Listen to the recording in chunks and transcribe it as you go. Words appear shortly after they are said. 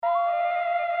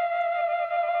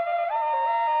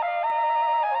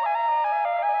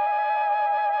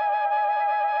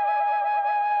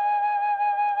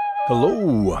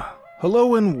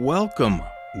Hello and welcome.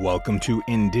 Welcome to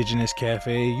Indigenous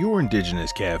Cafe, your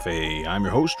Indigenous Cafe. I'm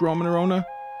your host, Roman Arona,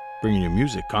 bringing you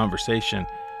music, conversation,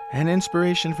 and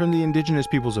inspiration from the Indigenous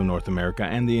peoples of North America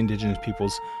and the Indigenous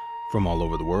peoples from all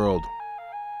over the world.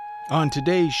 On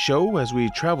today's show, as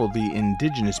we travel the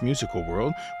Indigenous musical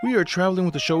world, we are traveling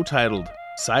with a show titled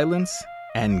Silence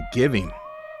and Giving.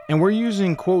 And we're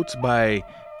using quotes by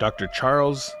Dr.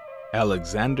 Charles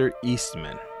Alexander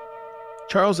Eastman.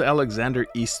 Charles Alexander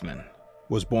Eastman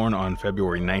was born on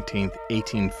February 19,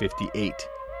 1858,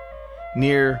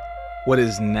 near what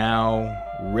is now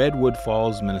Redwood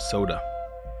Falls, Minnesota,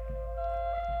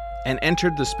 and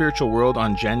entered the spiritual world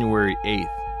on January 8,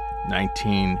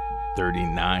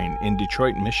 1939, in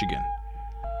Detroit, Michigan.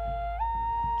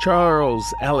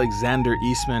 Charles Alexander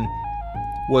Eastman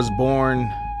was born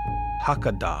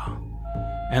Hakada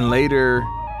and later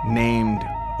named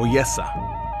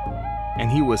Oyesa, and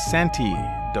he was Santee,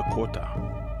 Dakota.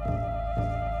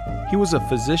 He was a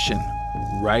physician,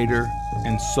 writer,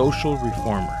 and social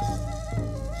reformer.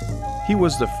 He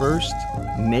was the first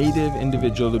Native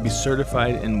individual to be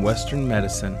certified in Western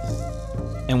medicine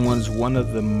and was one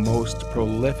of the most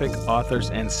prolific authors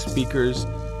and speakers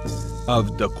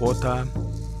of Dakota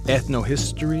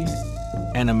ethnohistory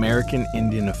and American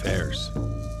Indian affairs.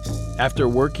 After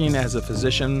working as a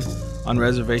physician on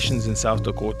reservations in South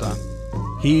Dakota,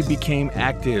 he became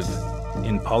active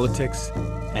in politics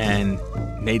and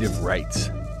Native rights.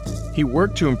 He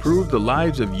worked to improve the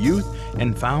lives of youth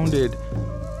and founded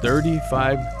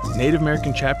 35 Native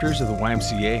American chapters of the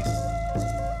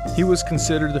YMCA. He was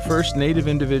considered the first Native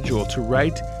individual to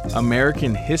write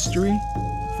American history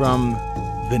from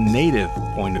the Native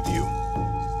point of view.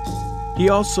 He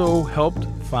also helped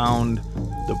found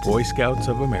the Boy Scouts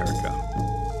of America.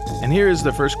 And here is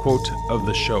the first quote of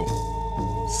the show.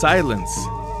 Silence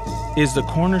is the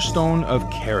cornerstone of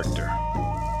character.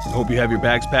 I hope you have your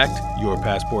bags packed, your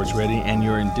passports ready, and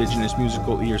your Indigenous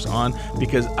musical ears on,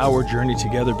 because our journey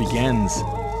together begins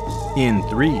in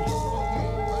 3,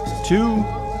 2,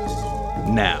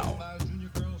 now.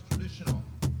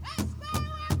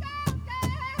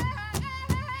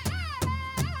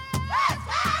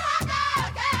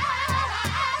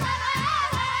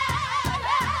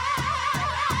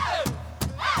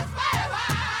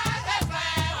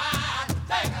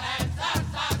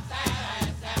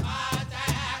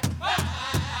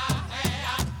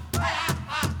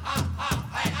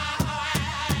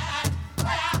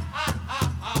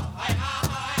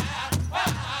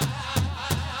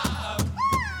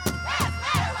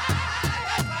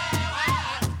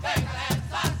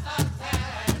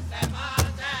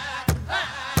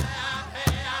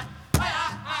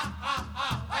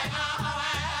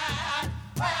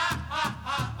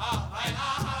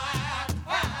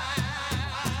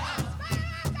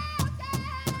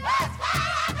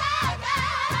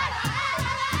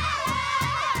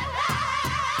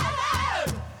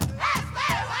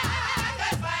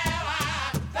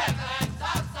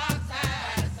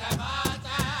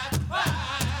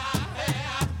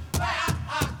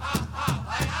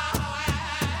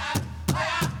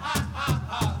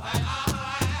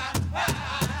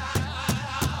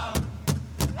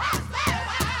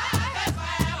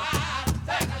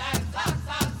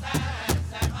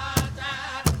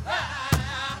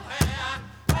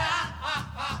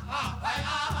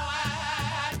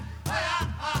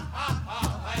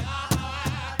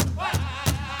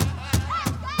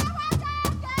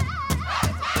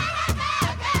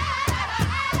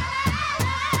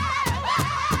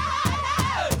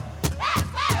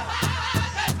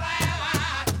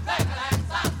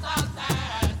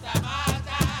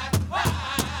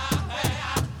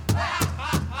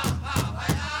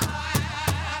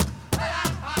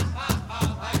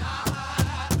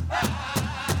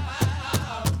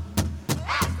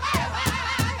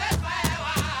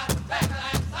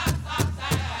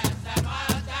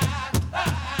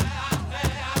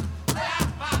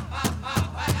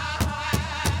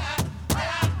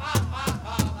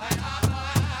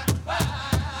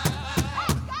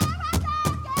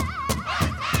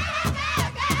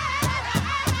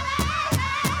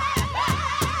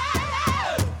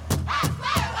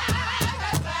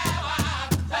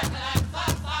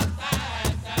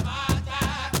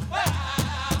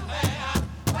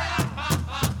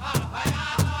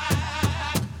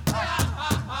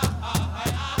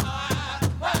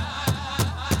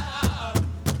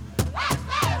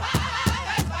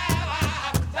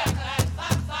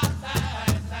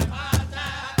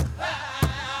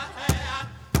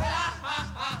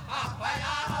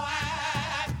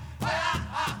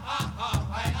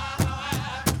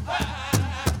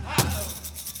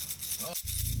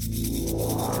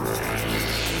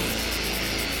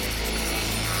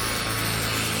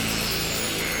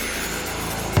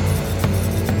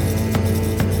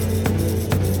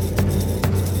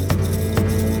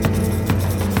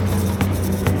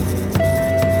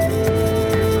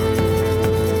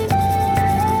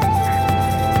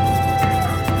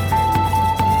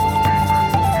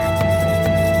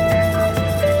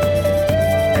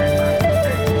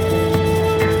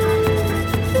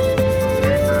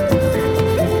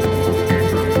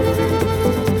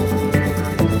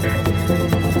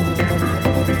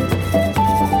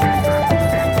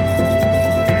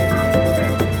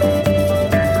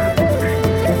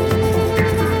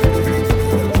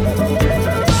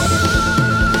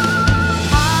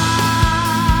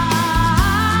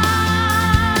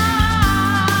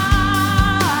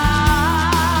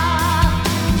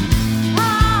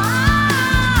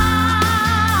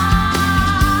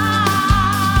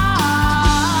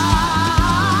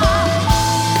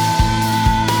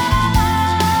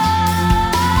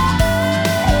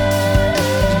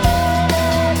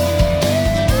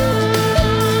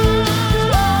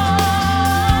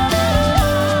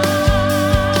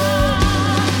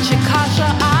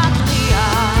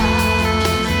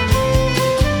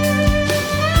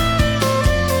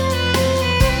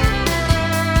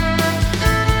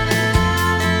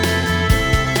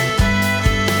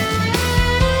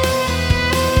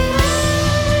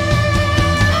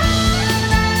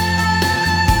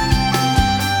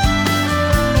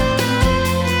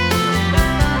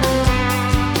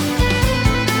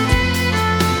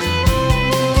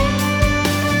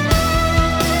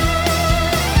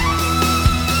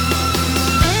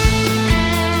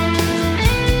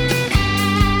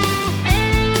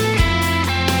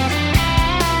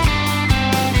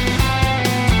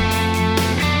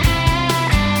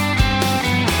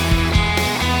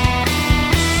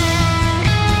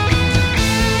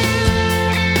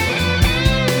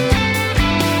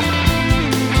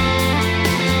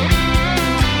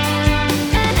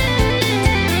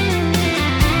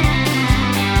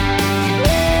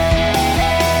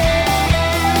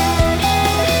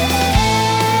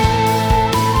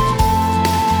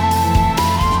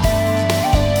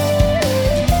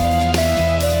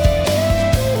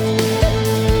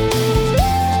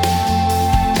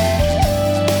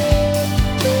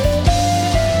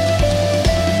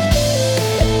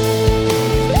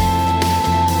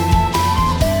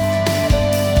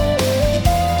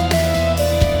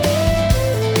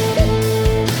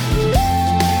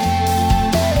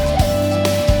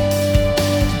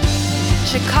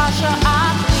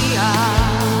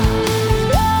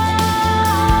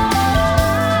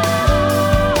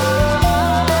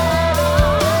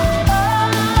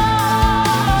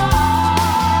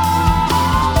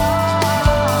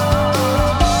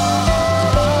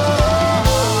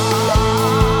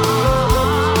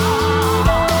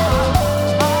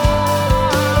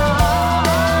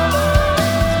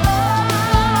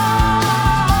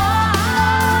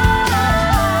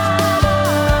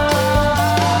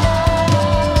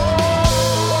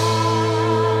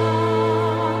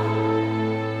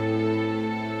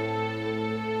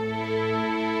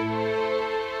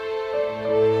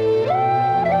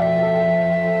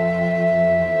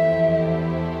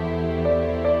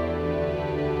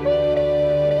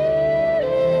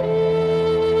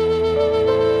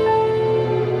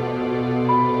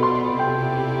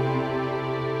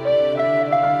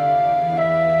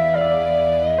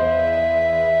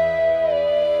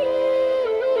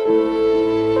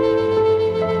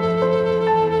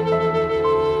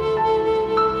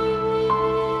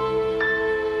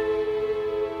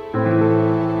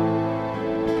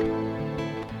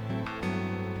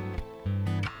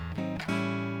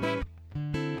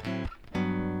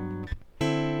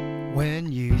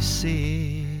 When you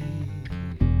see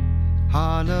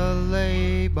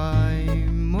Honolulu by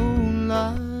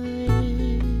moonlight,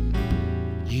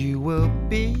 you will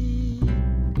be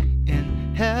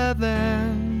in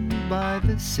heaven by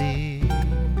the sea.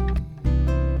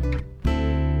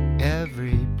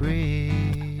 Every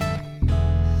breeze,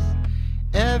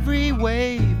 every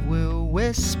wave will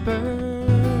whisper,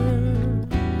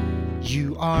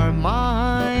 you are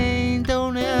mine,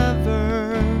 don't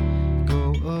ever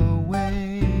go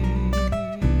away.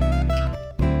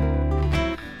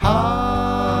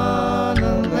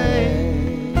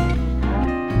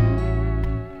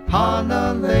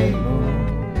 Honolulu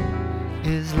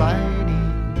is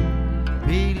lighting,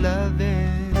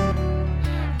 beloved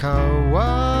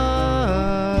Kauai.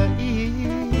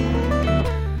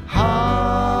 Honolulu,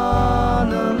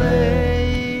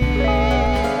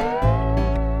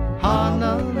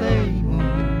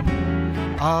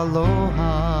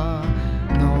 aloha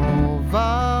no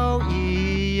vau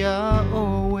ia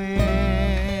oe.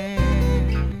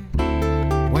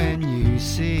 When you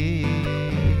see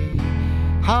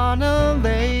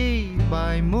Honolulu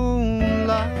by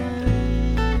moonlight,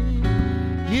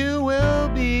 you will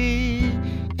be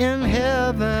in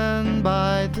heaven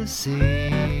by the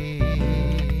sea.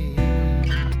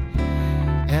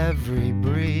 Every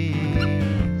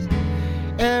breeze,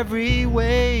 every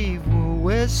wave will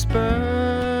whisper,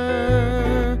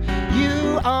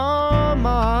 you are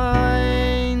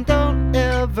mine, don't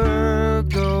ever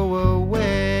go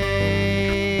away.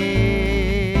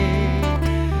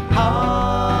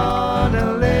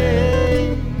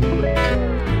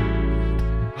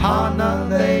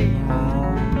 Honolulu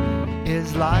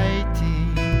is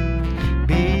lighting,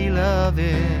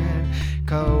 beloved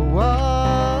Kauai.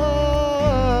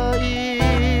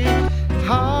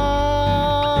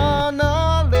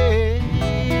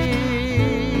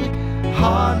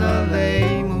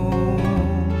 Honolulu,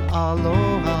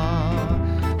 aloha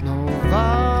no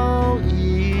vau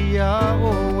ia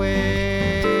oe.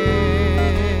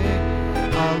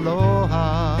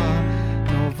 Aloha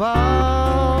no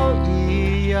vau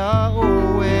ia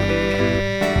oe.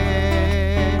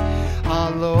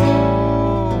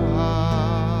 Aloha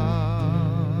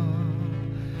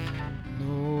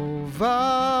no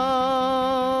vau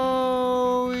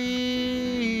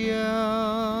ia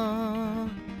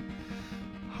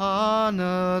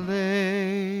Honolulu.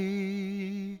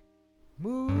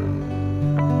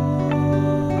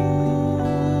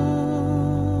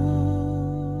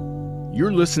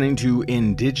 You're listening to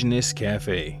Indigenous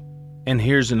Cafe, and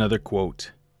here's another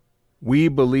quote. We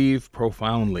believe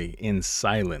profoundly in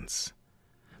silence,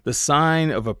 the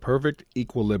sign of a perfect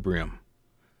equilibrium.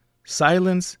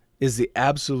 Silence is the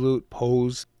absolute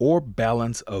pose or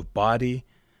balance of body,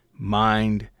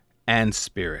 mind, and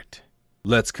spirit.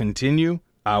 Let's continue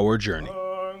our journey.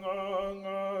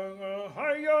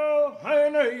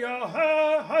 Yo,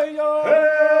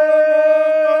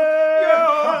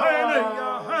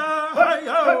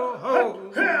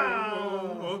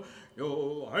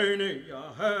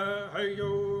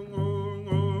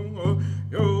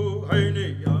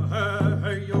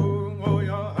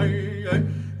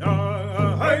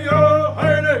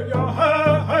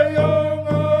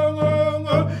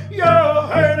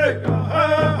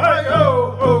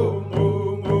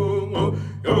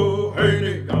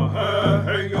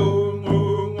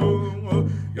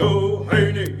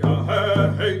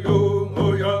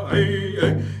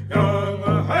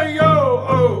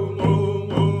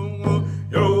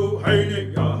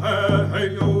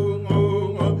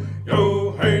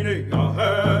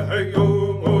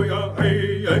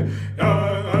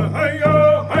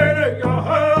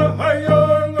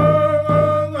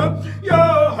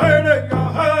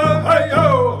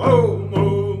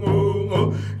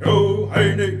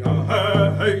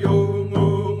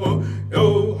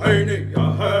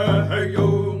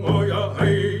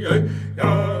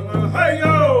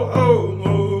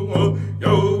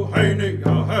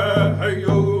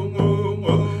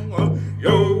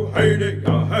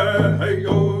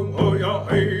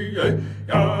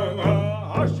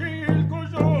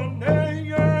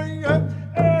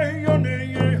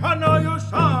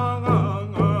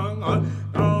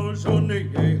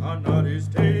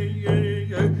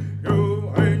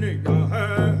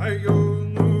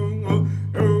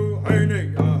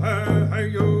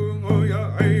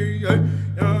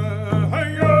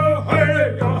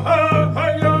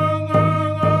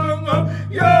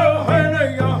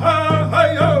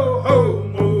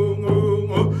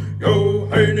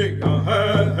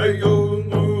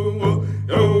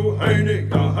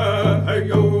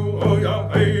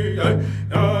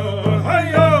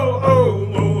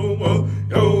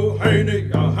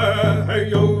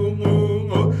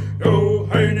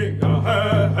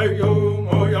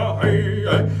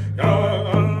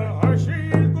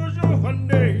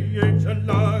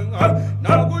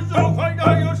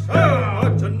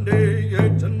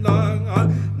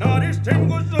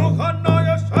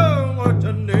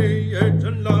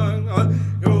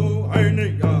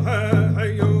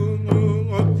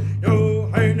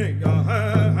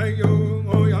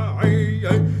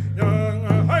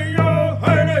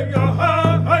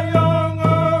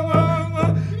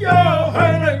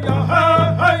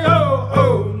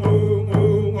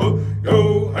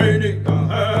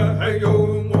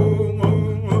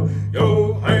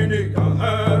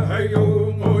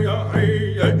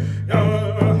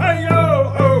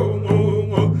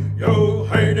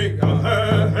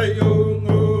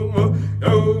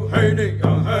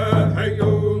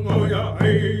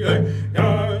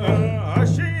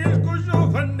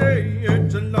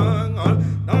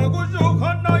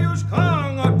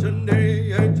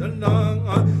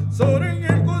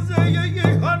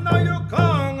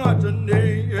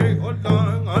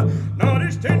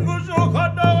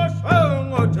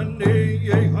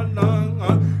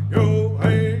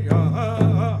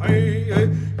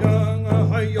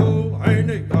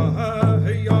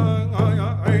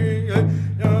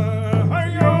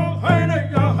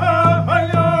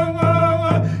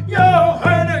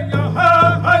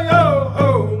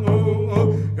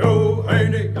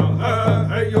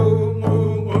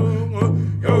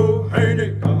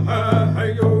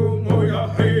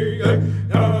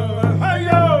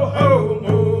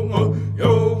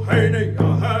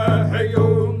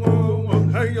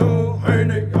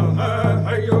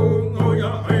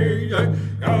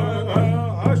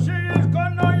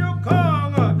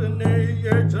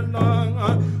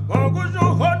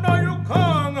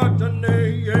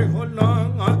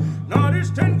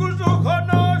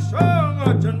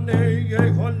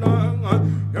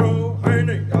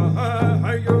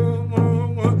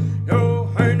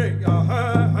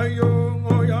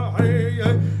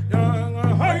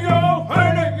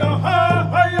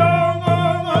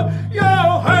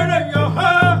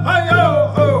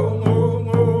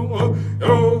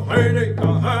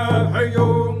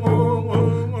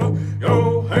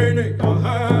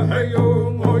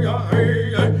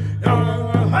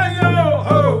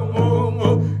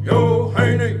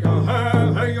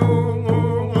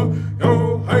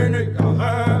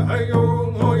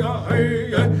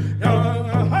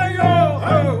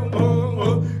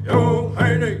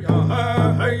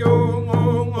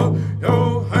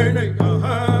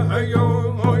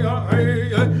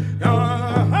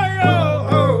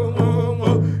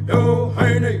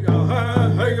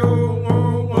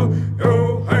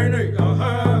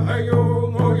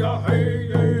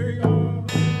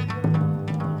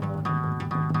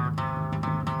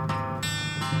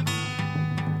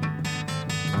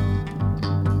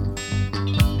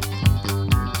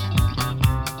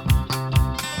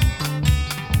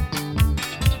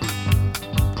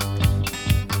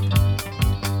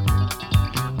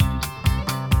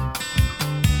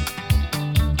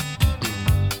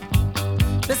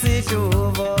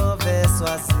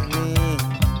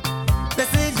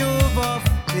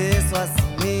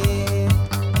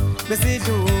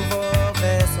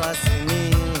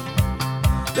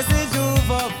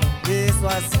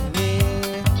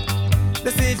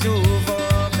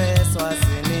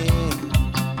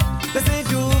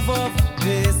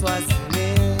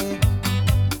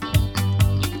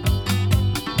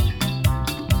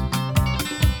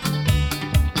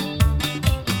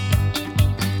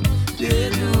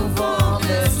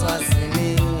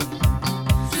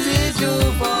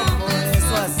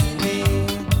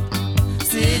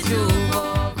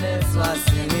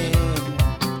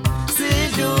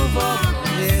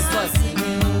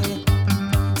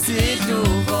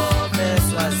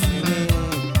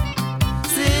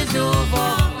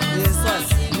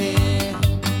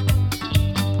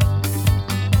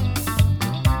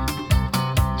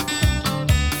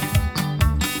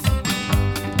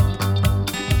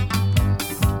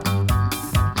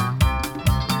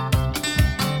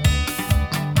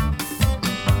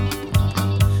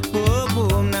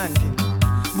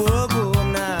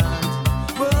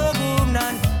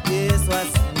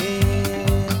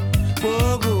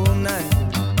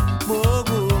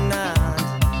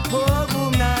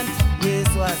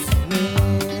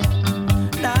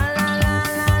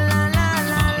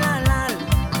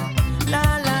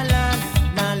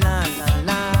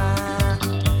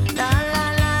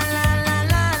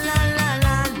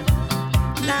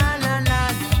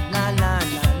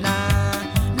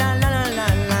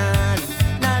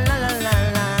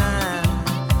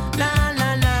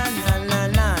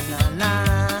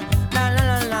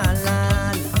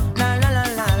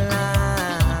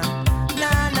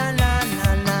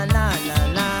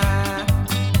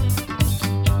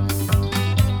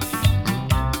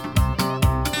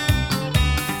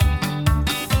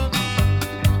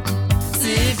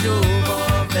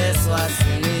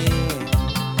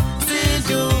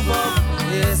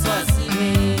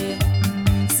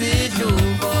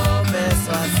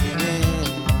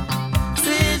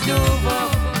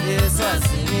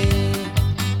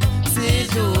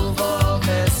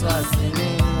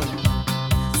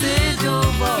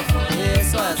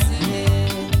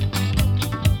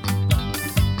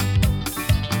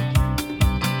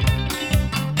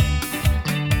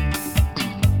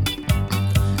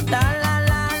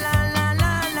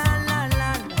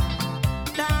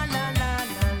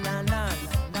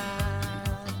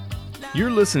 You're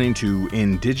listening to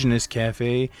Indigenous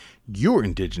Cafe, your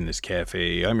Indigenous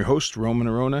Cafe. I'm your host, Roman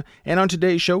Arona, and on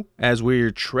today's show, as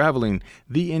we're traveling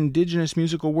the Indigenous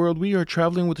musical world, we are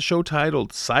traveling with a show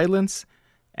titled Silence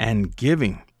and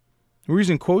Giving. We're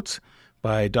using quotes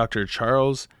by Dr.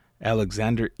 Charles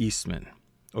Alexander Eastman,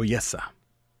 Oyesa.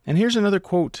 And here's another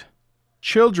quote.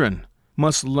 Children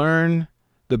must learn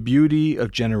the beauty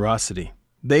of generosity.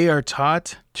 They are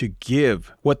taught to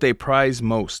give what they prize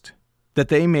most, that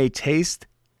they may taste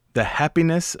the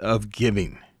happiness of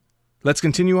giving. Let's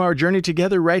continue our journey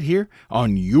together right here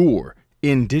on your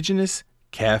Indigenous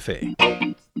Cafe.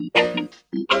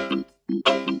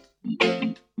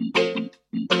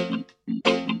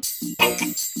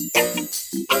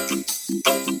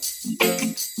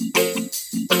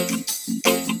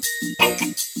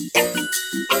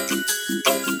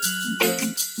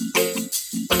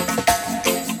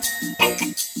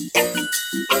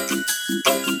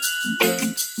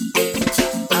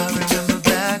 I remember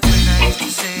back when I used to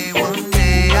say one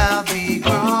day I'll be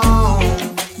grown.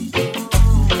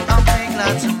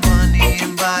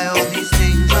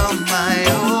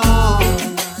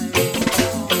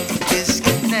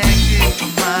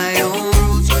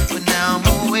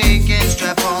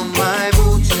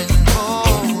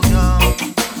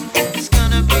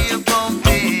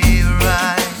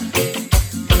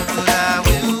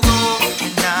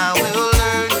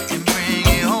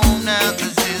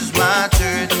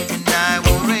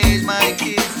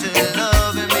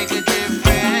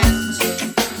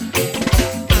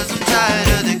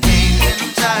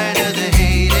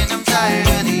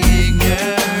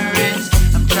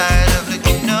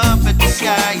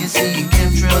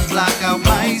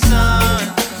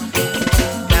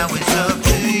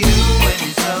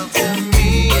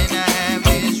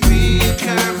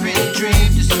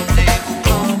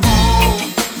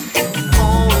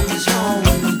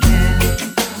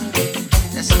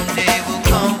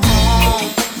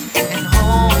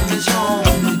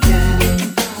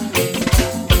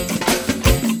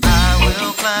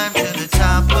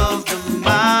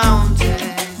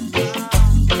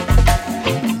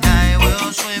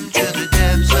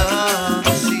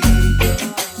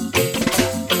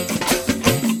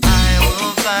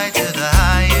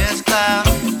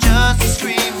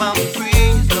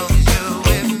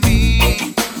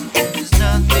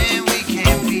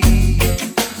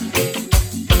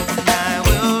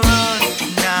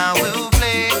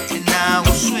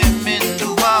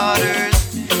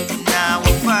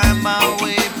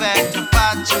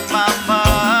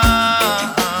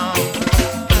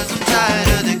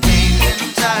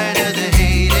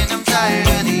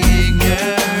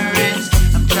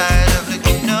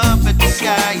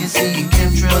 and seeing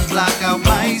chemtrails block out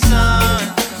my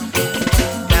sun.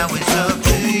 Now it's up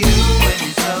to you and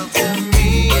it's up to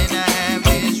me, and I have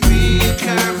this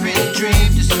recurring dream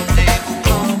that someday we'll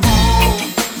come home,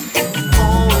 and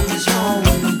home is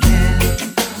home again.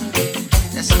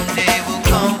 That someday we'll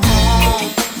come home,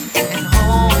 and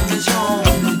home is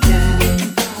home again.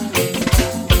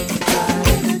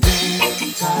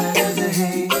 Tired of the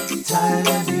hate, tired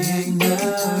of the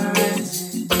ignorance,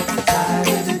 tired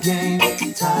of the game,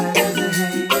 tired of the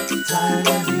hate, tired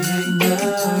of the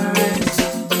ignorance,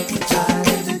 tired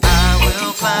of the I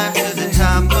will climb to the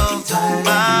top of the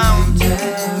mountain,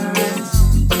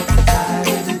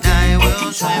 and I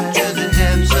will swim to the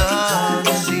depths of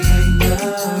the sea.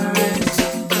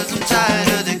 'Cause I'm tired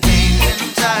of the games, and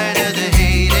I'm tired of the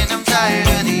hate, and I'm tired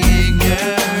of the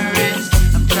ignorance.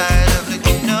 I'm tired of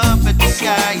looking up at the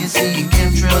sky and seeing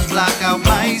chemtrails block out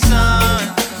my sun.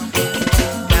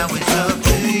 Now it's up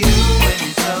to you and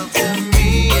it's up to me,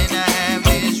 and I have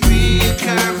this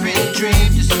recurring dream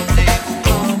that someday we'll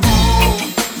come home,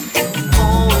 and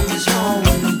home is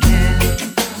home again.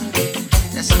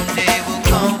 That someday we'll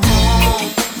come home,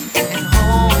 and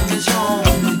home is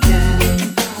home again.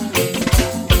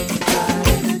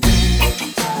 Tired of the hate,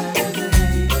 tired of the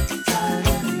ignorance, tired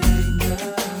of the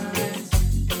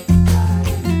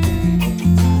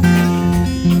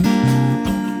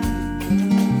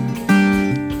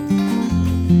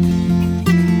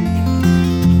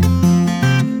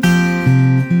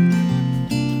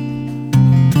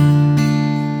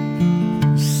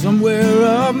Somewhere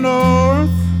up north,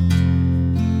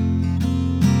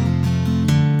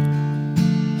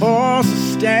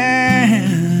 horses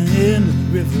stand in the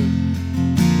river.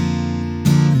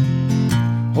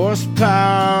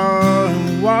 Horsepower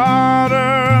and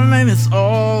water, maybe it's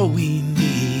all we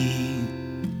need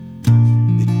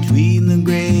between the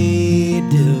great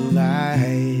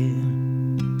divide.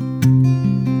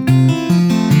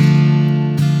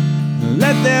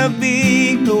 Let there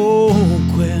be no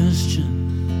question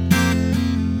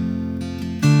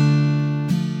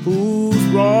who's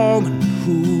wrong and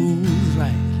who's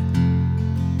right.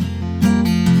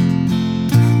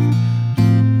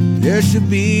 There should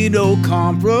be no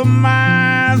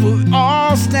compromise. We'll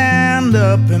all stand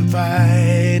up and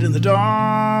fight in the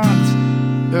dawn's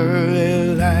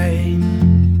early light.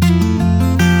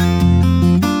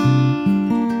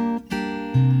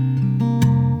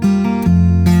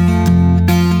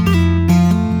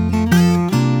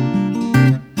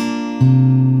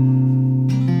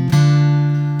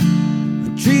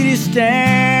 The treaty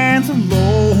stands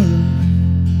alone,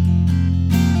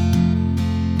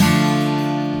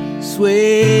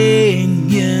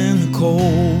 swaying in the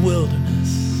cold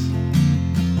wilderness.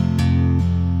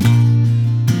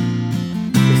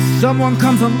 If someone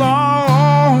comes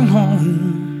along,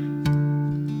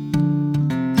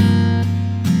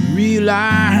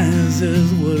 realizes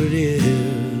what it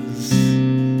is.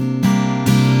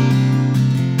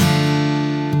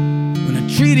 When a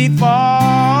treaty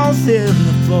falls in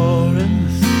the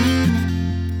forest,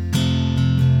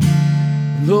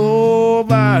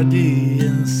 nobody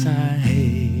inside.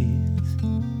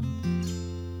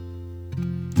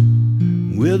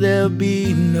 Will there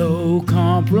be no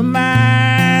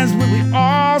compromise? Will we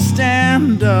all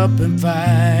stand up and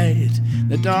fight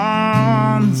the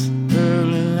dawn's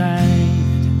early light?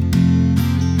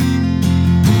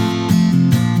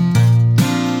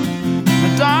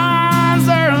 The dawn's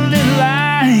early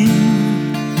light,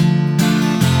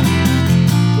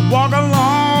 to walk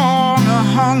along a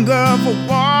hunger for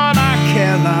what I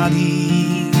cannot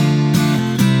eat.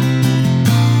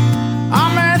 I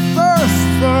may thirst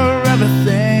for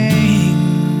everything,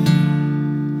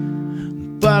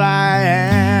 but I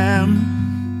am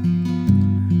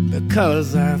because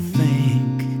I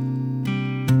think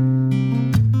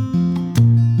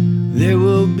there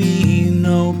will be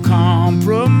no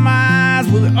compromise.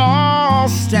 We'll all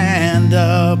stand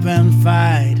up and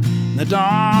fight the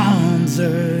dawn's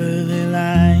early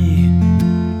light.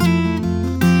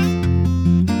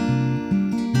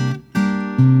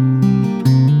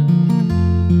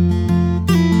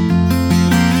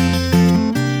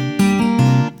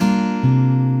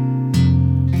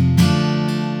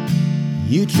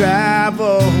 You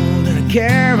traveled in a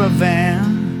caravan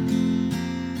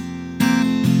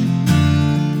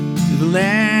through the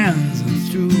lands and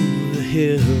through the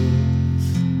hills,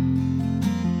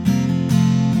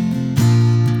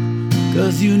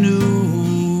 'cause you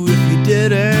knew if you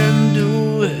didn't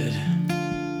do it,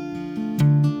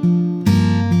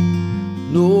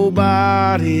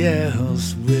 nobody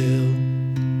else will.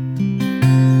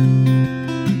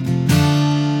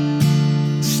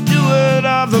 Steward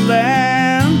of the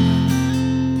land,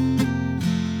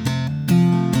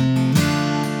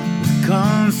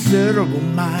 considerable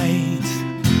might.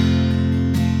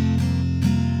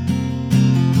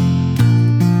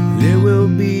 There will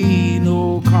be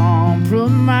no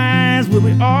compromise where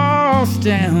we all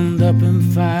stand up and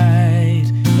fight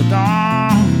the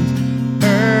dawn's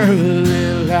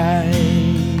early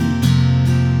light.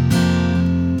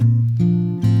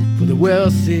 For the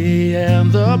wealthy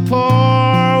and the poor,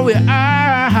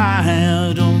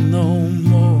 I don't know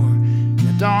more than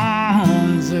the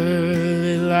dawn's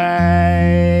early light.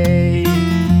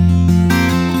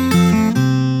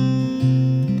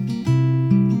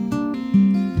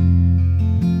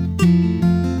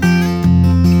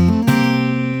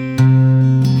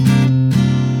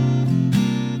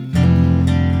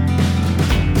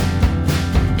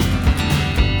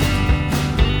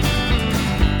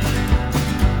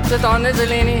 The dawn is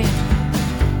leaning,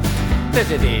 this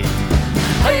is it.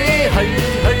 Hey, hey,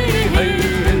 hey, hey,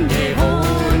 hey, ho,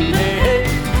 hey,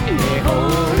 hey, ho,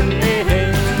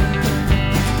 hey.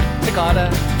 The gotta,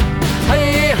 hey,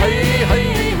 hey, hey,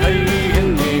 hey,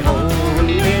 hey, ho,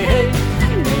 hey, hey,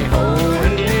 ho,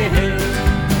 hey.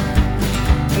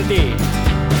 The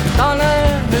dawn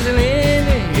is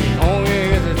leaning, only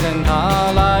is it in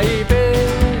Talaibe,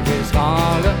 is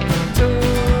stronger to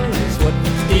is what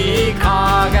the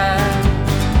kaga.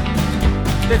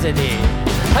 This is it.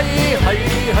 Hey, hey,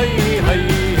 hey, hey,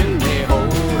 hey, ho,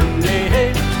 hey,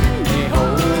 hey, ho,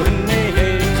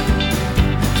 hey.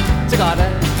 It's got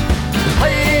it.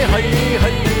 Hey, hey,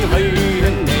 hey, hey,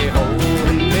 hey, ho,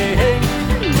 hey, hey,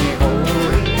 ho,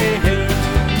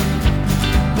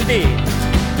 hey. The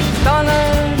Donna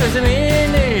is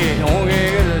leaning, only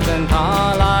is in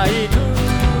Talai to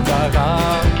Gaga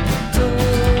to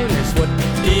this what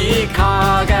the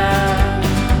Kaga.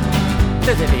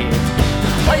 This is it.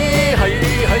 Hey, hey,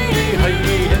 hey, hey,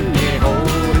 hey, ho,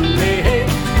 hey, hey,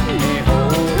 ho,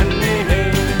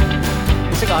 hey.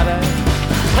 It's got it.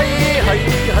 Hey, hey,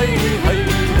 hey, hey,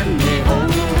 ho,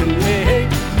 hey, hey,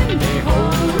 ho,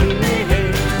 hey.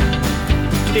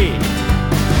 The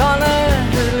Donna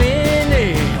is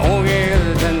leaning, only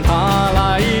is in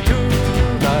Talai to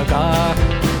Gaga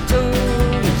to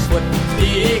sweat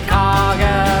the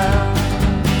Kaga.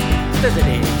 This is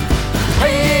it.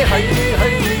 Hey, hey,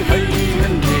 hey, hey.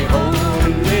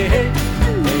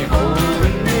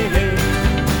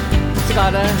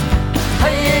 Got it.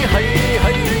 Hey, hey,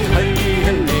 hey, hey,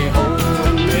 hey, ho,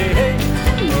 hey, hey,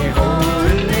 ho,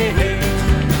 hey.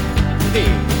 The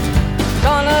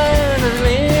Donna is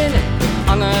leaning,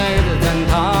 on a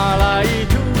Talai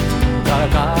to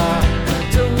Gaga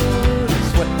to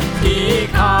sweat the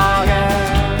Kaga.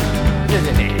 This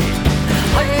is it.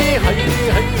 Hey, hey,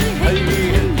 hey, hey,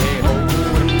 ho,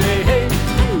 hey, hey,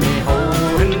 ho,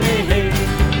 hey.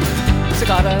 It's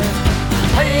got it.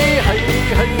 Hey, hey,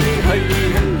 hey, hey,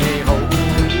 ho,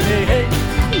 hey, hey,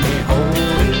 ho,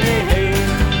 hey.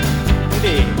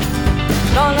 The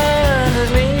Donna is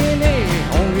leaning,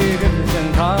 only gives in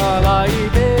Talai,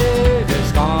 is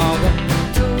stronger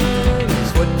to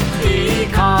sweat the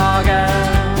Kaga.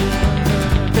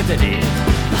 This is it.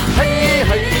 Hey,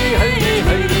 hey, hey, hey,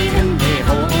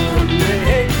 ho, hey,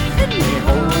 hey,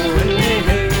 ho,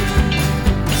 hey.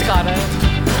 It's got it.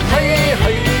 Hey,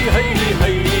 hey, hey, hey.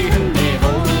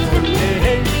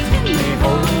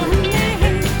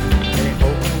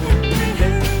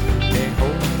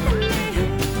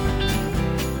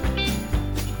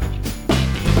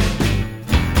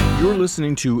 You're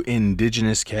listening to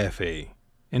Indigenous Cafe,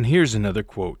 and here's another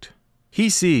quote. He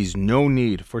sees no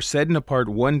need for setting apart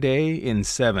one day in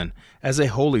 7 as a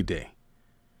holy day,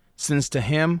 since to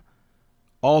him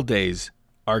all days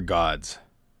are God's.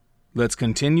 Let's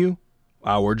continue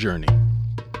our journey.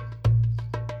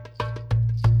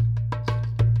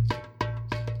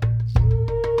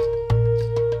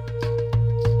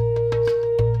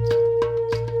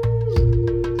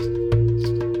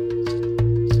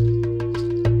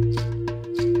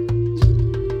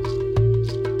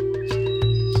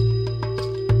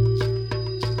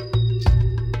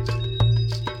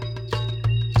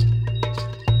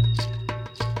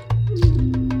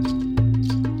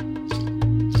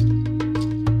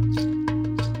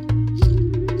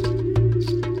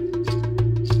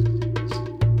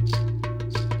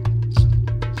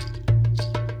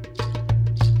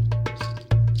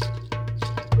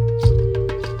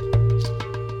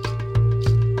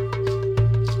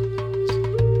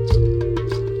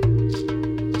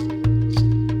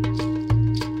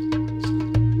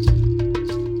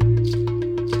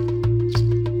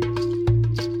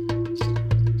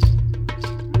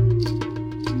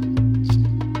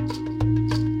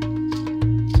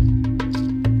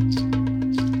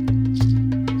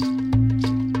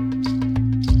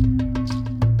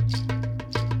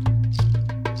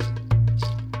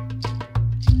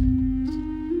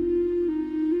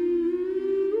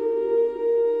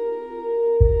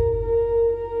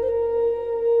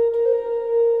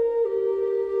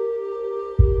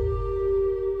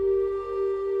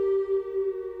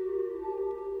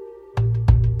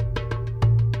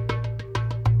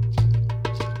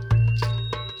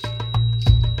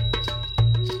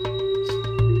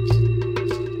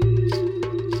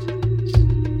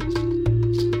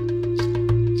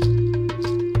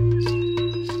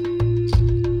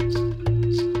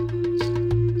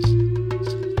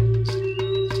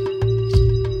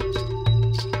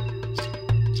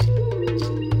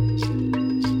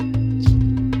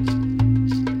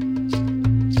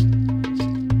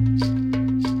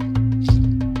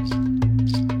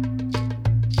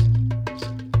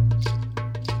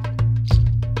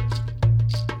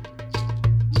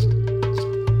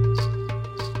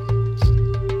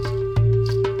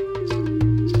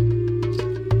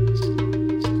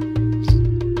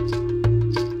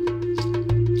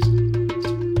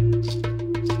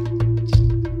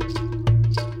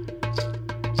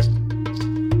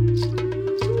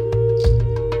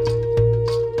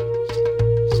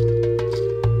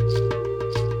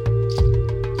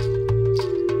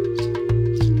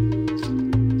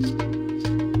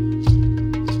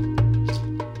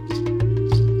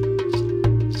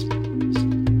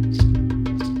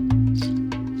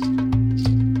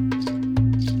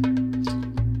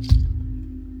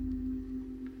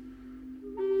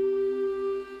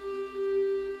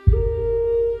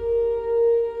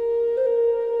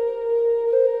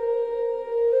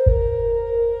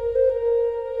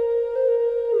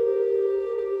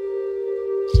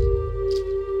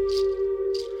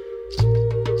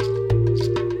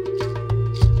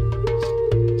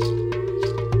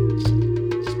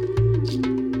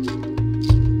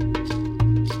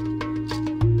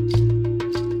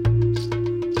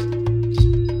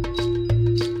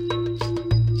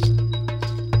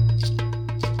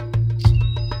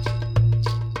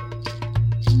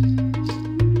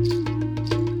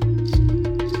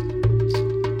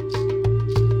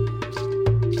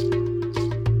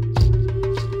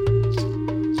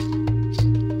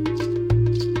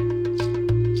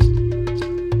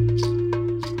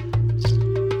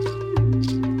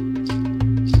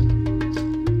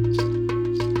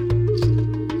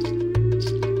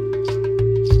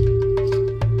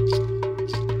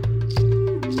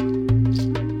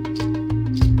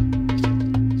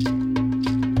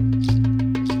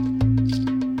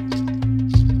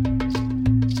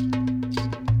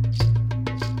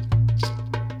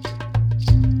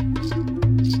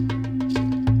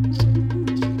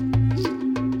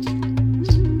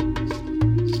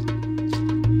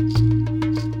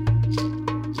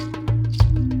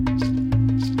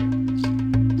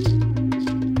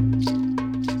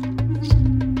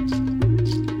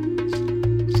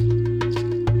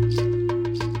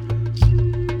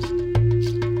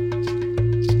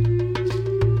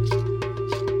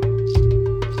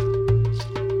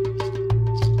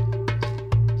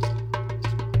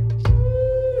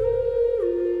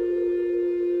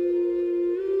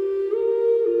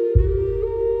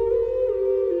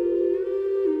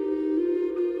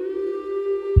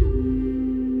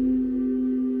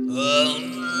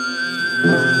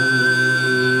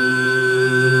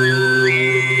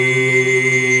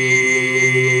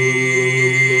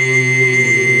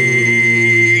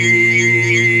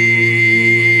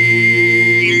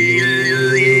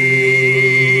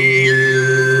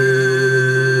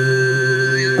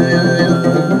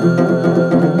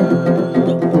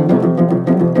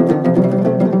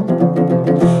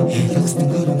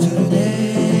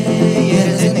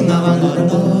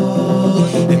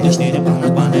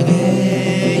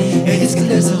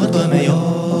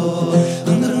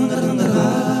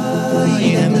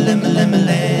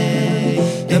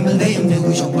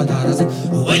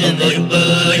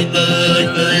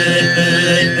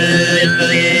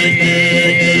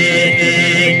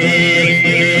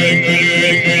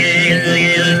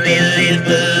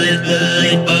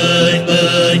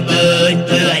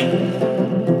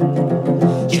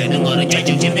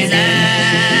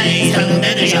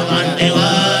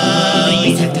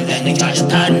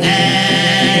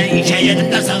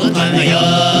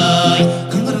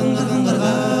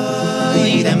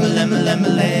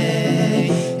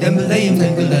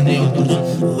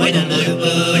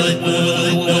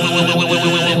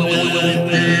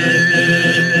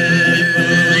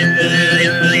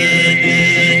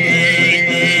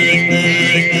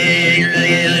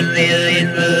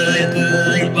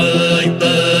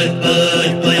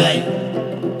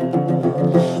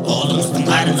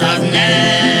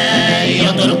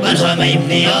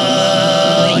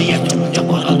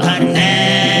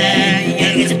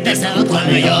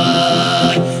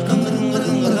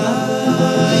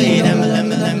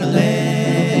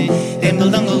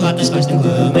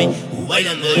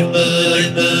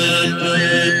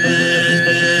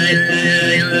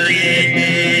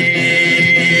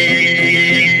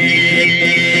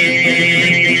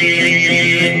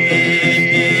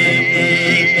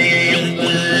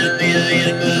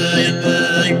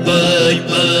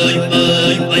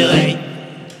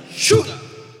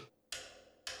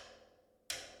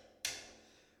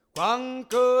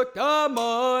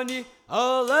 Quankutamani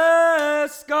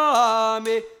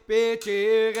Alaskami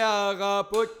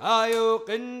Pichiragaput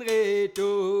Ayukin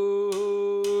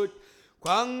Retut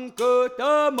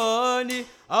Quankutamani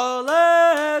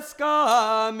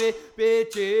Alaskami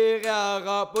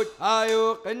Pichiragaput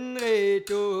Ayukin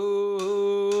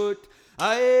Retut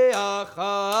Ayachanga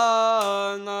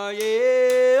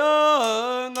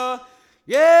Yeanga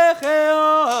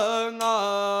Yecheanga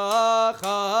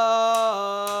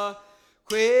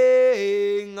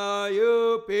Quinga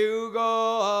Pilga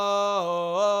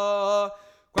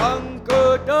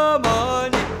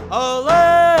Quankutamani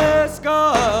Alaska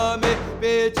Me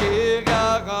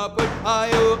Pichiragaput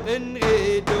Ayukin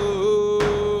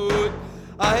Retut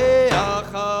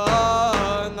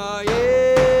Ayachanga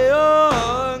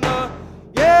Yeanga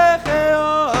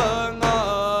Yecheanga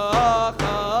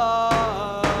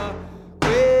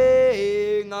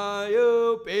Quinga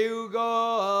Pilga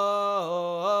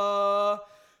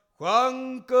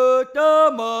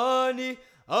Quankutamani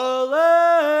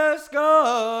Alaska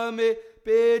Me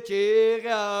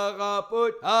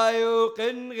Pichiragaput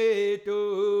Ayukin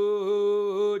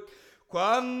Retut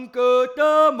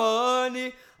Quankutamani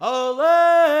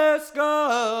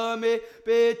Alaska Me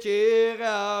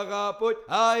Pichiragaput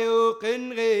Ayukin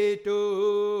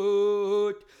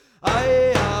Retut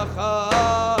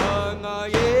Ayachanga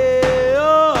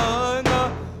Yeanga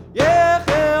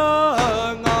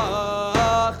Yecheanga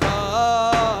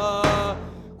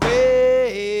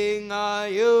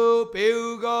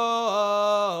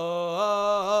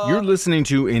You're listening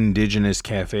to Indigenous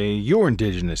Cafe, your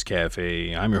Indigenous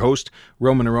Cafe. I'm your host,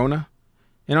 Roman Arona.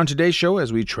 And on today's show,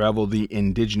 as we travel the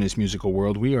indigenous musical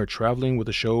world, we are traveling with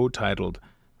a show titled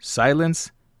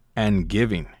Silence and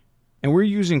Giving. And we're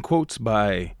using quotes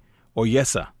by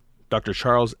Oyesa, Dr.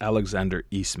 Charles Alexander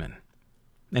Eastman.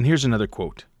 And here's another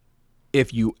quote.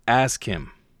 If you ask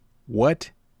him,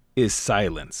 what is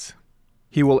silence?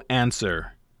 He will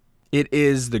answer, it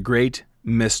is the great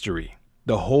mystery.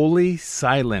 The holy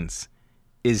silence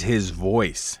is his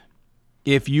voice.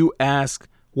 If you ask,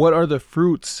 what are the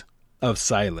fruits of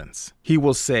silence? He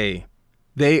will say,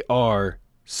 they are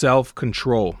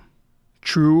self-control,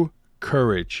 true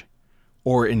courage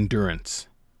or endurance,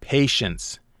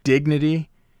 patience, dignity,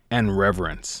 and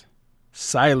reverence.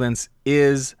 Silence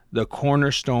is the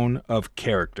cornerstone of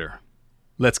character.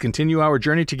 Let's continue our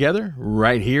journey together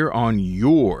right here on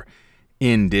your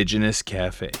Indigenous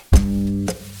Cafe.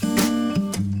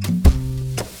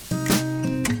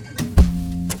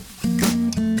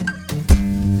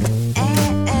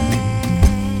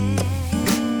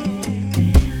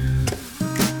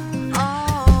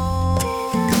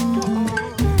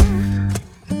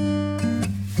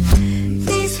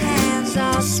 These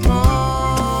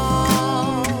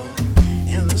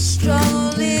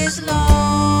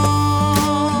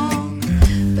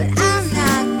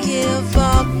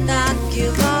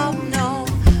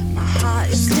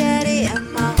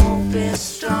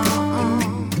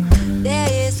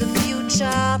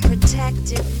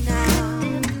connected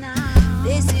now.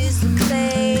 This is the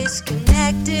place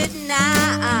connected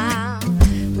now.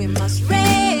 We must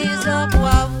raise up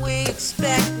what we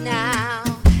expect now.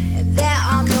 And there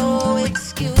are no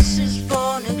excuses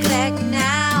for neglect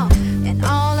now. And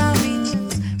all our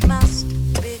reaches must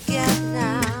be get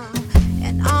now.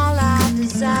 And all our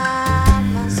desire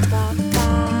must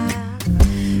provide.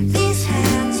 These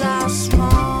hands are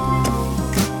small,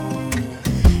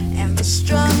 and the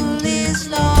struggle is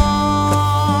long.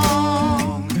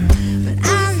 But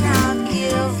I'll not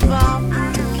give up,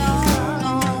 no,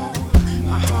 no.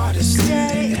 My heart is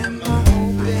steady and my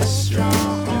hope is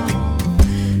strong.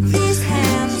 These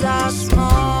hands are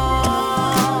small,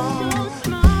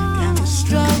 and the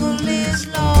struggle is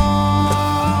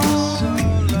long.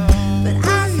 But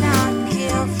I'll not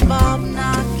give up,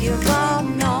 not give up,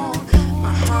 no.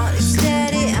 My heart is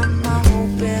steady and my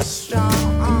hope is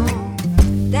strong.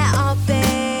 There are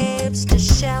babes to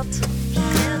shelter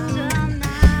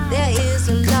now. There is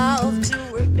a love to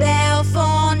rebel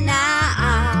for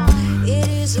now. It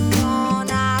is upon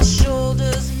our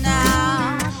shoulders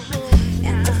now.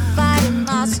 And the fighting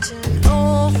must turn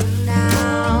over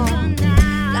now.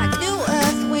 Like new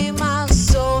earth we must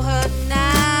sow her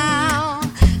now.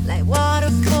 Like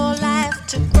water for life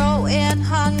to grow in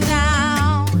her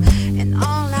now. And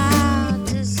all our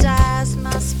desires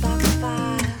must spark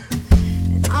fire.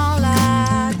 And all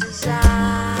our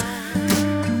desires.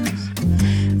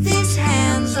 These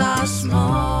hands are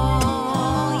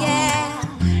small, yeah.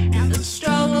 And the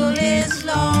struggle is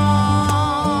long.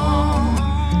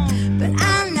 But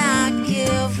I'll not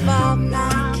give up,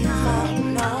 not give up,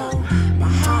 no. My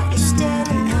heart is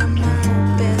steady and my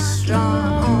hope is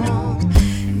strong.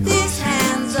 These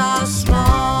hands are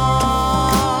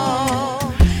small,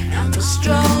 and the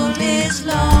struggle is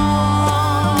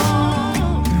long.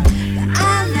 But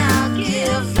I'll not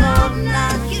give up,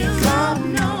 not give up,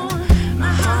 no.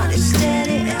 My heart is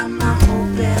steady and my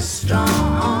hope is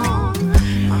strong.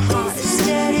 My heart is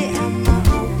steady and my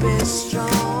hope is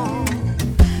strong.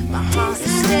 My heart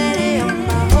is steady and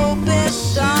my hope is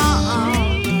strong.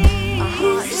 My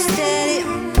heart is steady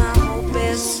and my hope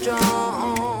is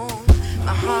strong.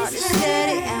 My heart is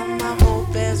steady and my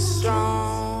hope is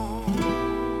strong.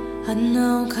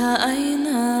 Hanau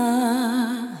kaina,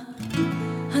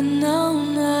 hanau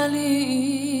nali,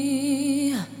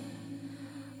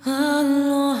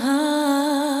 aloha,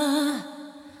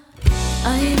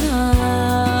 aina.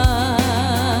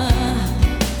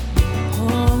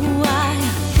 Oh, I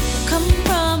come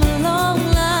from a long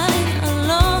line, a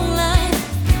long line,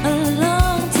 a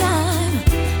long time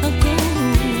ago.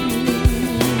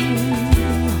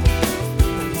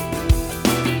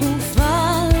 Who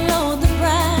followed the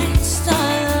bright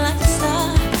starlight star.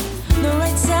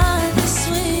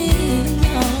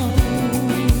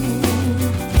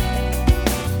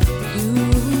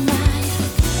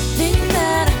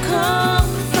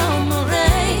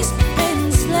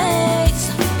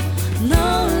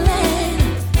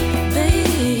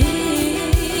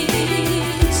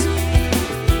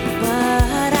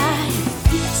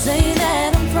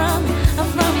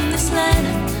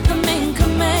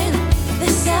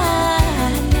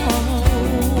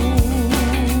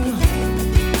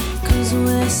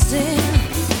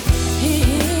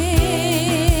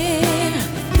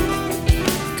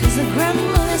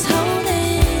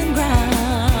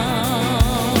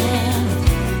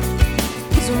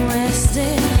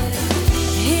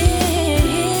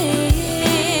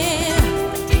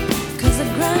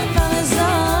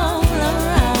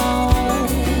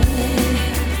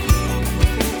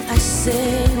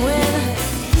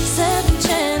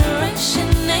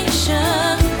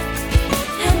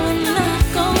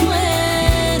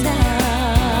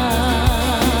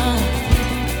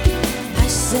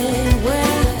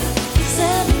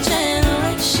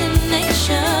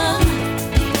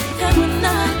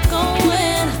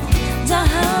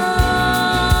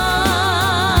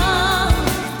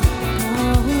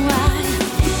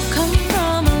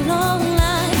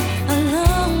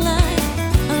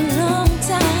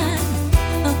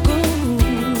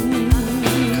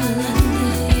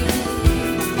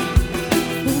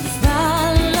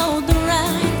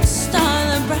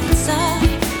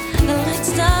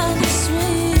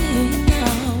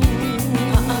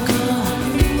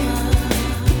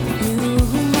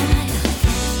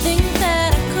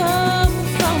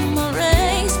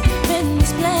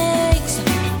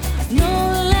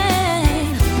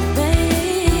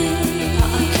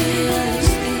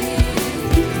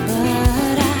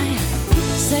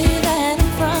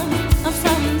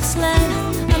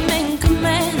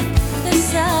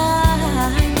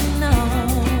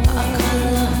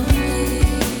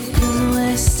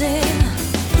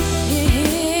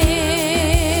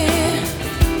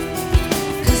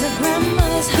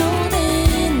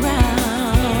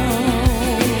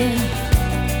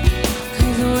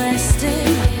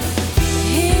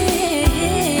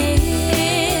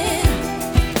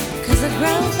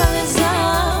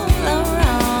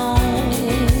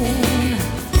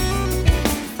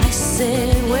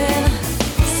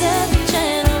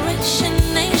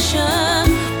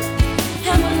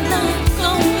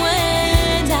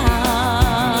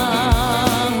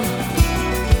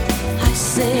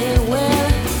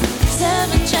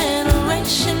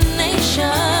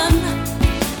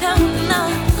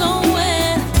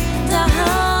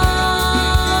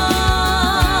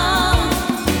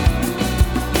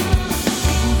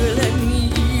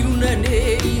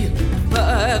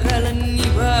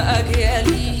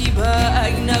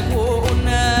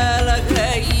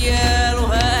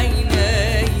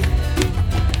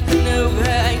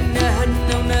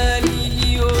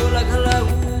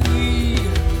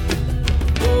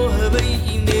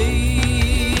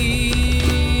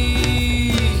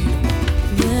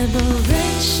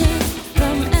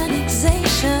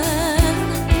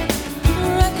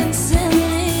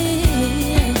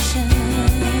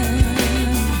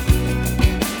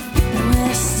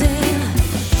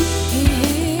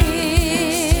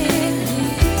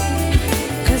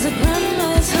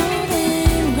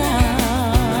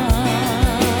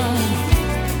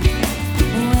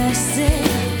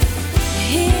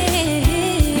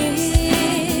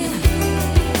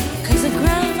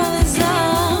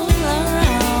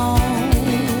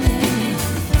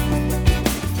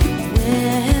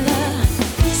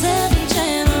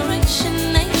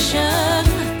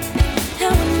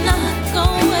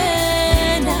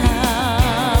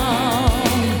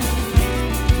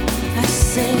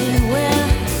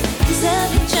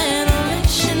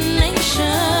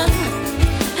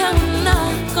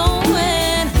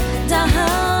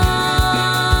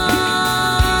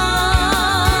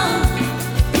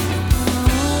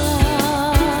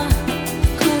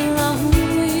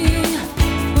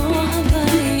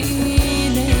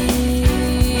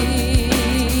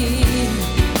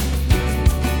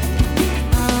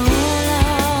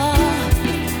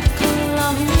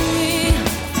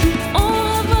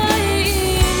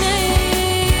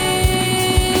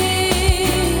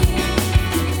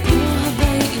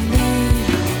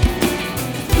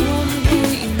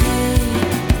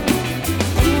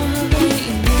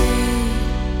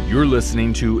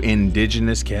 listening to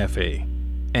Indigenous Cafe.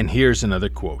 And here's another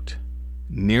quote.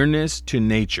 Nearness to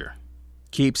nature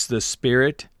keeps the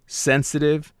spirit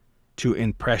sensitive to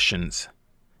impressions,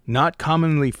 not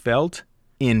commonly felt,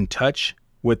 in touch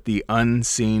with the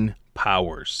unseen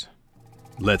powers.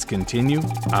 Let's continue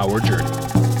our journey.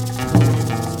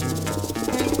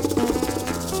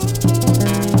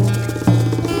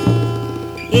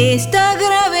 Está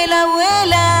grave la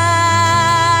abuela,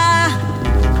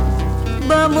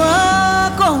 vamos a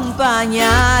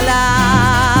acompañarla.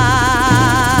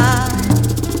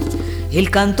 El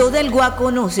canto del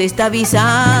guaco nos está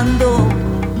avisando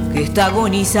que está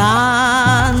agonizando.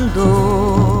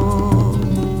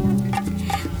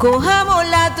 Cojamos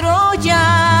la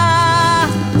Troya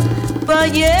pa'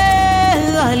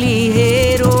 llegar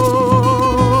ligero.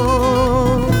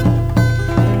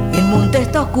 El monte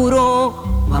está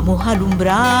oscuro, vamos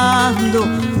alumbrando,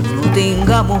 no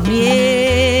tengamos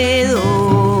miedo.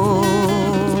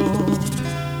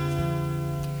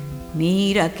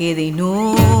 Mira que de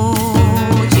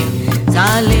noche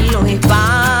salen los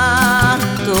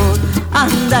espantos,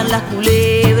 andan las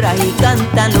culebras y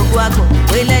cantan los guacos,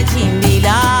 vuela el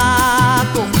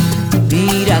chimbilaco.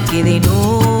 Mira que de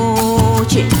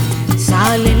noche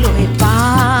salen los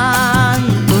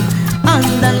espantos,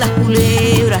 andan las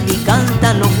culebras y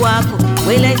cantan los guacos,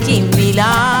 vuela el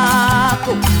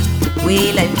chimbilaco,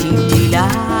 vuela el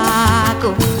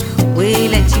chimbilaco,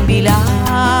 vuela el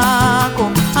chimbilaco,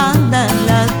 andan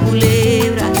las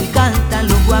culebras y cantan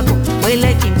los guacos, vuela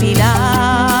el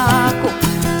chimbilaco.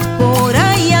 Por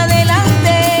ahí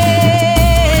adelante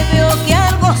veo que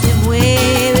algo se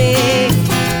mueve,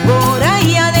 por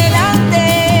ahí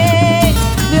adelante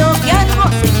veo que algo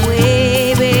se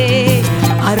mueve.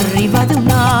 Arriba de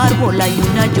un árbol hay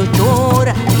una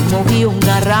chochora y movió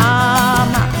una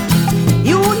rama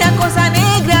y una cosa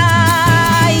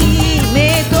negra y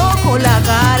me tocó la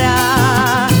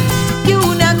cara. Que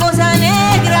una cosa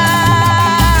negra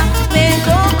me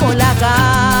tocó la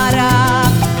cara.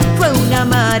 Fue una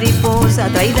mariposa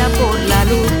traída por la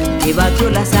luz que batió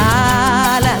las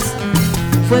alas.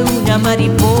 Fue una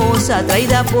mariposa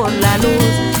traída por la luz,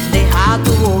 deja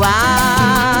tu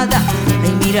bobada.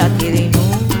 Ay, mira que de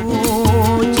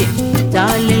noche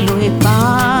salen los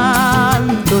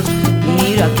espantos,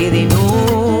 mira que de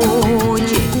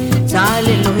noche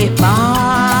salen los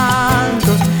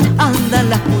espantos, andan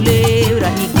las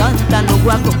culebras y cantan los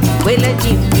guacos, vuela el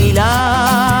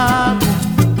chimbilaco,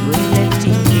 vuela el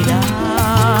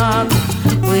chimbilaco,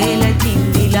 vuela el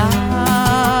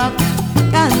chimbilaco,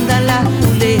 andan las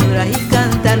culebras y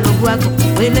cantan los guacos,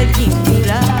 vuela el chimbilaco.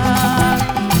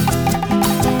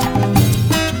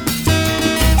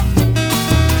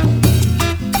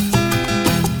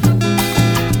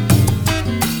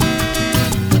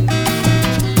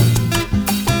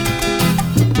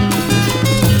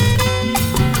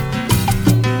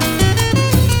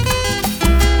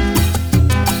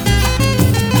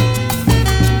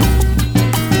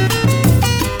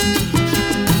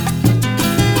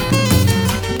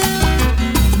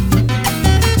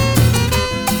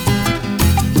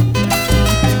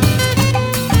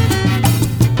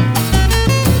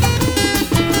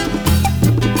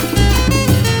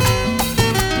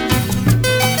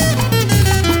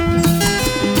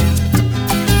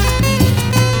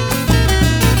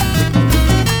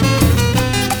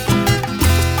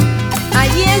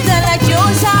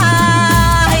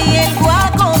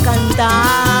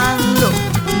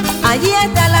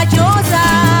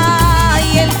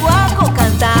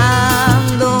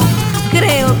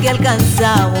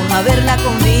 Alcanzamos a verla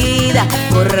con vida,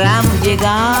 corramos,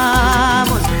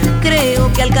 llegamos.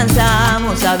 Creo que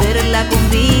alcanzamos a verla con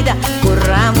vida,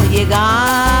 corramos,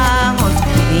 llegamos.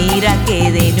 Mira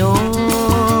que de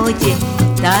noche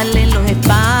salen los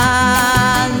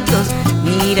espantos,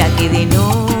 mira que de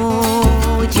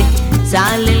noche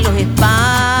salen los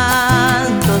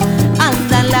espantos,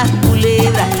 andan las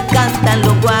culebras y cantan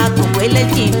los guacos, vuela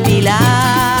el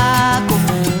chimbilaco,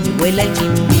 vuela el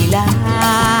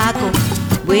chimbilaco,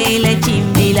 vuela el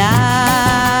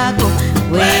chimbilaco,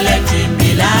 vuela el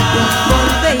chimbilaco,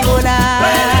 volve y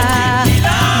volar,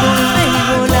 volve y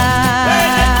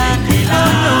volar, no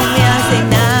me hace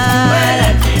nada,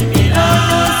 no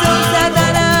soy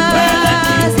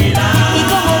Satanás, y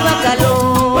como vaca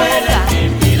loca,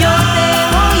 yo te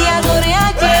voy a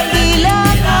adorar,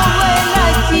 chimbilaco, vuela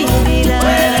chimbilaco,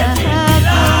 vuela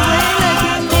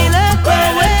chimbilaco,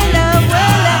 vuela,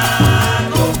 vuela,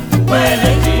 vuela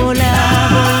y volar,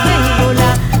 volve y volar.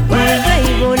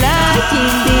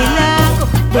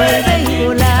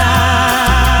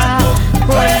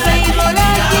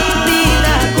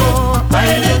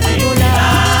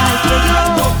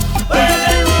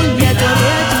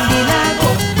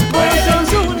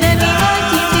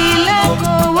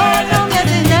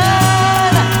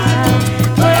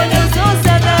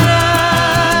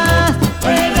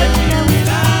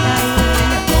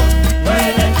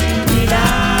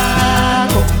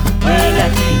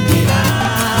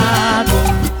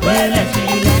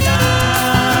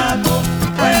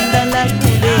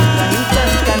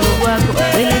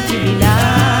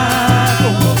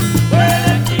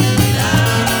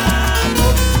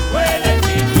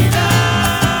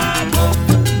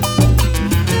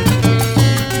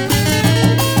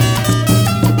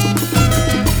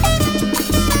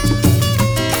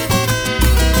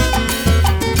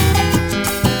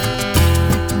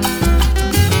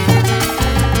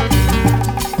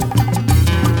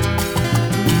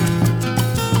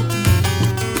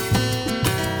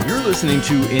 You're listening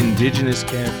to Indigenous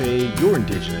Cafe, your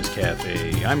Indigenous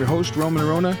Cafe. I'm your host, Roman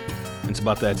Arona. It's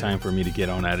about that time for me to get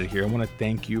on out of here. I want to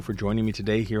thank you for joining me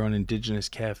today here on Indigenous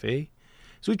Cafe.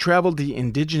 So we traveled the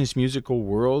Indigenous musical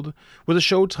world with a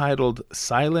show titled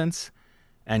Silence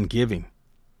and Giving.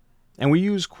 And we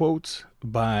use quotes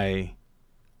by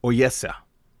Oyesa,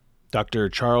 Dr.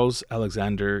 Charles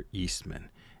Alexander Eastman.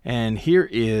 And here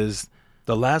is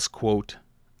the last quote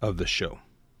of the show.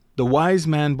 The wise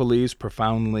man believes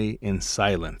profoundly in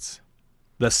silence,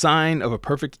 the sign of a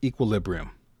perfect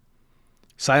equilibrium.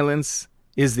 Silence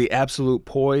is the absolute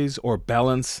poise or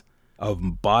balance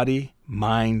of body,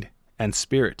 mind, and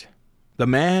spirit. The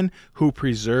man who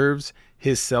preserves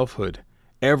his selfhood,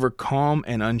 ever calm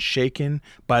and unshaken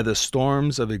by the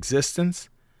storms of existence,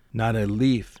 not a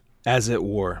leaf, as it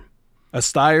were, a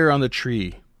stire on the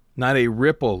tree, not a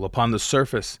ripple upon the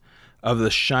surface of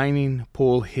the shining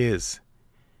pool his,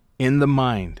 in the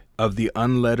mind of the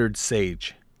unlettered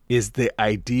sage, is the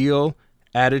ideal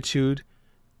attitude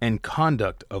and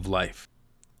conduct of life.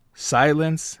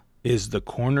 Silence is the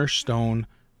cornerstone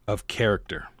of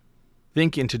character.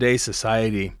 Think in today's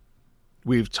society,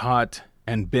 we've taught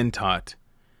and been taught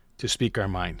to speak our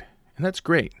mind. And that's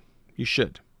great. You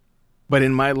should. But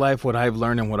in my life, what I've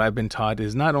learned and what I've been taught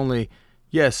is not only,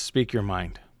 yes, speak your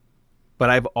mind,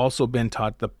 but I've also been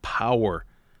taught the power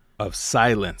of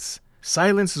silence.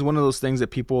 Silence is one of those things that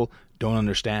people don't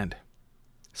understand.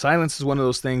 Silence is one of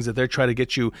those things that they're trying to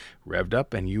get you revved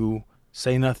up and you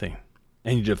say nothing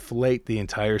and you deflate the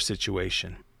entire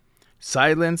situation.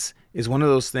 Silence is one of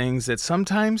those things that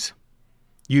sometimes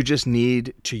you just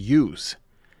need to use.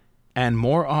 And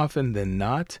more often than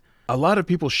not, a lot of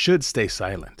people should stay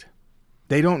silent.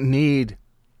 They don't need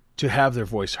to have their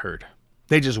voice heard.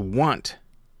 They just want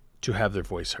to have their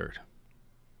voice heard.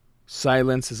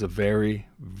 Silence is a very,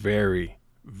 very,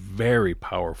 very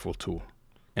powerful tool,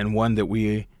 and one that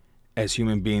we as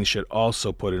human beings should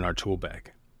also put in our tool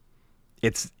bag.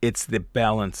 It's the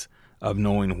balance of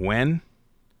knowing when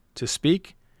to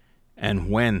speak and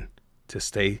when to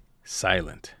stay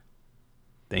silent.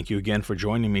 Thank you again for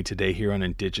joining me today here on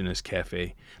Indigenous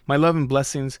Cafe. My love and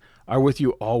blessings are with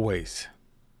you always.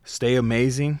 Stay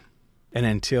amazing, and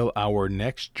until our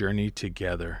next journey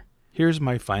together, here's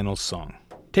my final song.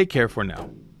 Take care for now.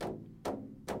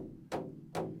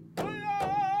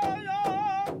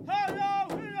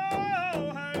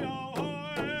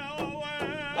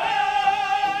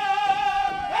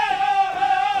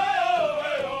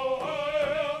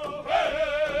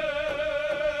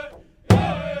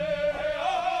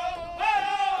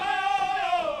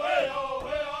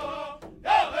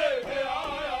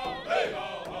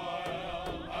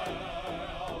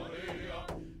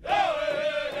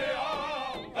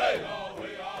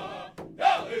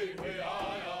 Hey,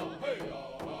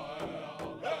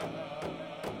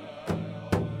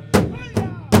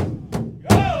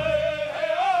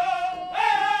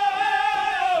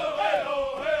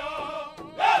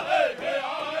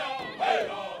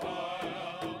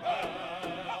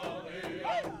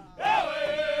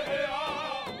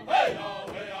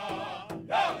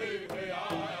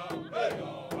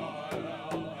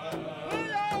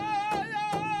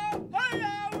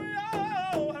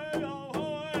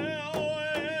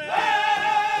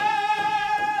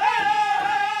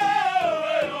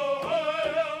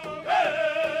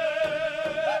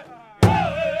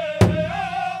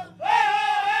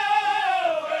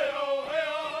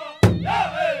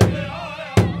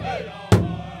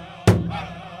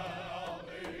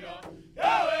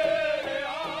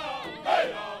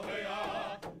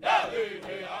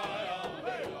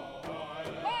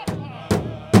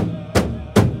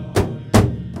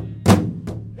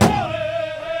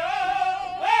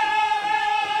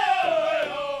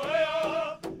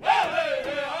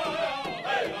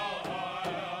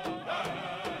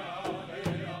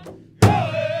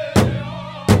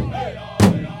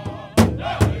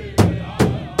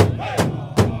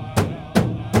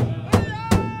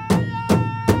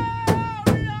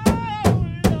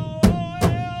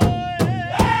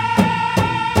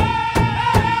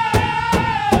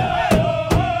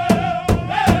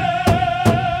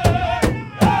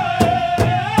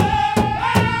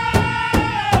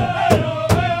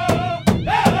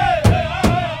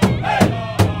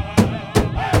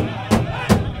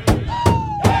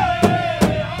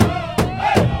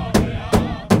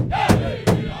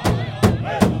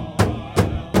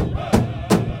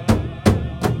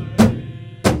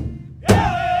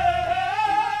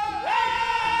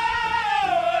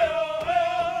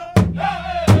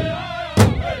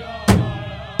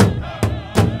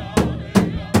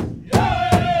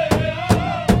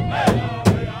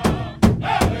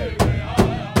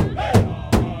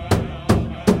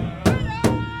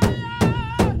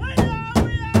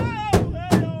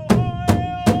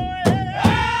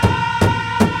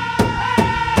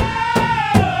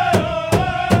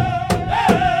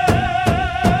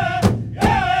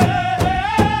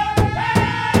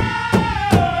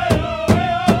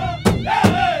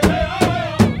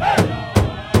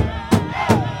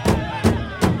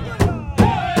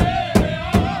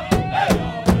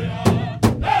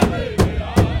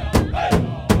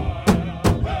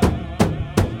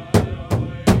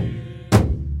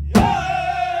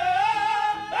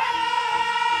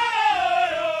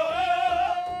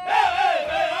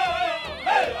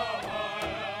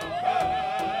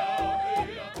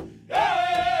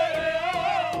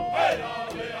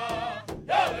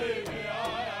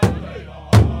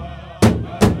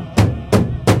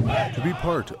 To be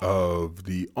part of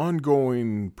the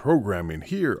ongoing programming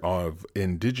here of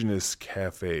Indigenous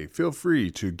Cafe, feel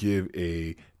free to give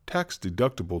a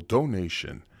tax-deductible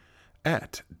donation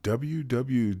at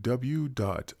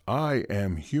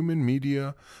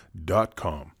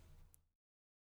www.iamhumanmedia.com.